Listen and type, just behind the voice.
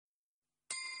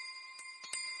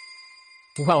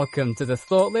Welcome to the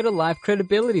Thought Leader Life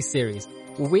Credibility Series,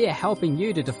 where we are helping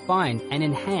you to define and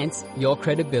enhance your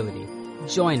credibility.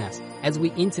 Join us as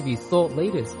we interview thought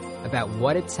leaders about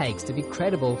what it takes to be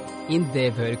credible in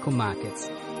their vertical markets.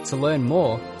 To learn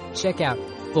more, check out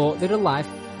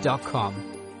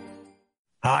thoughtleaderlife.com.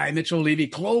 Hi, Mitchell Levy,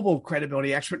 global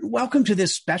credibility expert. Welcome to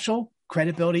this special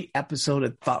credibility episode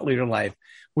of Thought Leader Life,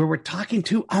 where we're talking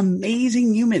to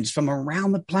amazing humans from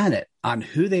around the planet on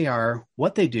who they are,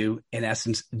 what they do, in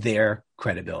essence, their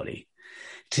credibility.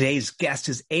 Today's guest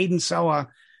is Aidan Sowa,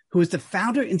 who is the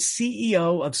founder and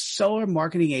CEO of Sowa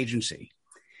Marketing Agency.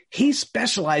 He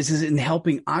specializes in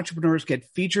helping entrepreneurs get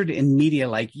featured in media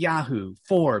like Yahoo,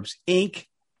 Forbes, Inc.,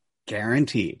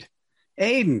 guaranteed.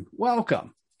 Aidan,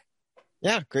 welcome.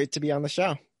 Yeah, great to be on the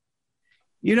show.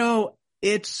 You know,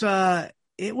 it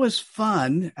was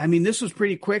fun. I mean, this was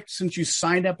pretty quick since you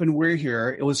signed up and we're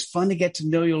here. It was fun to get to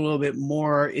know you a little bit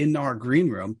more in our green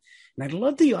room. And I'd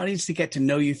love the audience to get to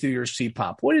know you through your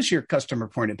CPOP. What is your customer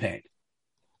point of pain?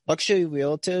 Luxury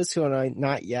realtors who are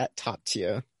not yet top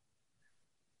tier.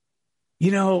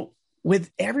 You know,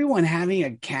 with everyone having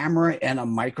a camera and a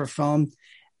microphone,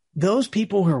 those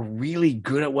people who are really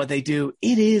good at what they do,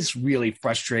 it is really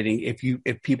frustrating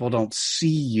if people don't see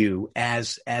you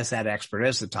as that expert,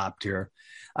 as the top tier.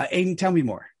 Aidan, tell me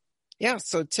more. Yeah,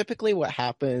 so typically what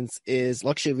happens is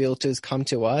luxury realtors come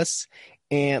to us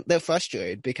and they're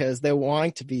frustrated because they're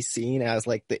wanting to be seen as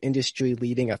like the industry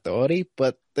leading authority,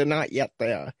 but they're not yet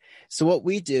there. So what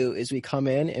we do is we come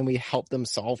in and we help them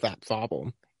solve that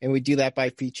problem. And we do that by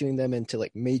featuring them into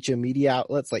like major media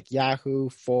outlets like Yahoo,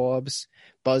 Forbes,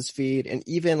 BuzzFeed, and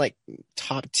even like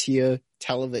top tier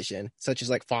television, such as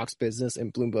like Fox Business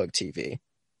and Bloomberg TV.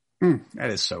 That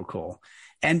is so cool.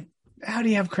 And how do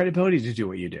you have credibility to do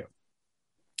what you do?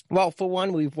 Well, for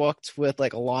one, we've worked with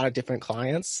like a lot of different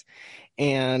clients.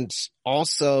 And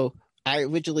also, I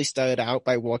originally started out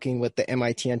by working with the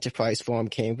MIT Enterprise Forum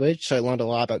Cambridge. So I learned a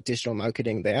lot about digital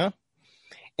marketing there.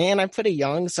 And I'm pretty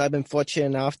young, so I've been fortunate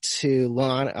enough to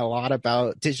learn a lot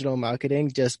about digital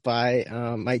marketing just by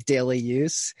my daily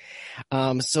use.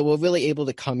 So we're really able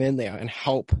to come in there and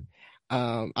help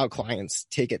our clients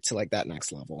take it to like that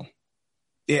next level.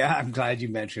 Yeah, I'm glad you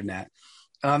mentioned that.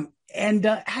 And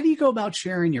how do you go about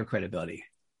sharing your credibility?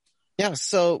 Yeah,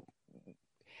 so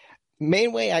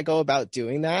main way I go about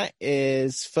doing that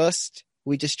is first,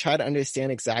 we just try to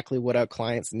understand exactly what our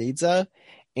clients' needs are.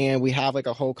 And we have like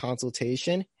a whole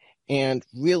consultation, and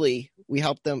really we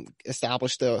help them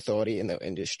establish their authority in their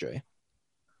industry.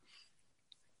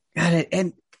 Got it.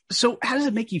 And so how does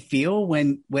it make you feel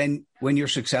when you're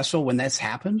successful, when this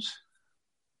happens?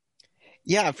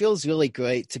 Yeah, it feels really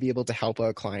great to be able to help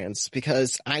our clients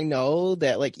because I know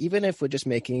that like, even if we're just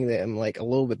making them like a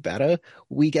little bit better,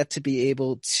 we get to be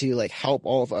able to like help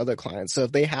all of our other clients. So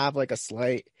if they have like a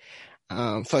slight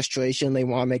frustration, they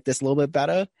want to make this a little bit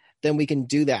better, then we can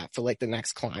do that for like the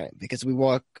next client because we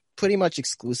work pretty much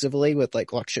exclusively with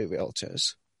like luxury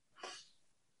realtors.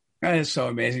 That is so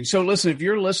amazing. So listen, if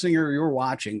you're listening or you're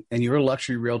watching and you're a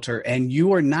luxury realtor and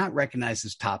you are not recognized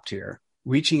as top tier,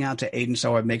 reaching out to Aidan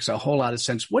Sowa makes a whole lot of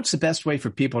sense. What's the best way for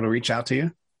people to reach out to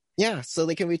you? Yeah, so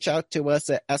they can reach out to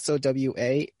us at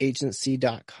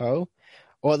sowaagency.co,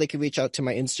 or they can reach out to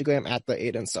my Instagram at the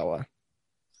Aidan Sowa.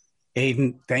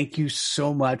 Aidan, thank you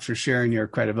so much for sharing your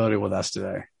credibility with us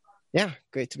today. Yeah,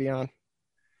 great to be on.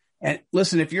 And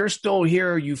listen, if you're still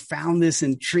here, you found this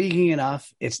intriguing enough,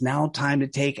 it's now time to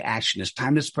take action. It's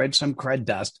time to spread some cred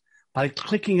dust by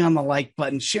clicking on the like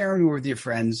button, sharing it with your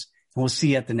friends, and we'll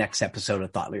see you at the next episode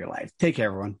of Thought Leader Life. Take care,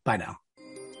 everyone. Bye now.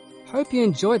 Hope you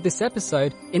enjoyed this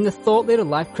episode in the Thought Leader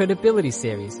Life Credibility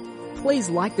Series. Please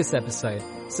like this episode,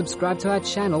 subscribe to our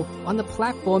channel on the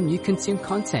platform you consume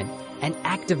content, and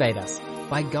activate us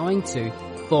by going to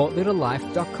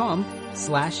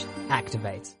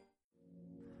thoughtleaderlife.com/activate.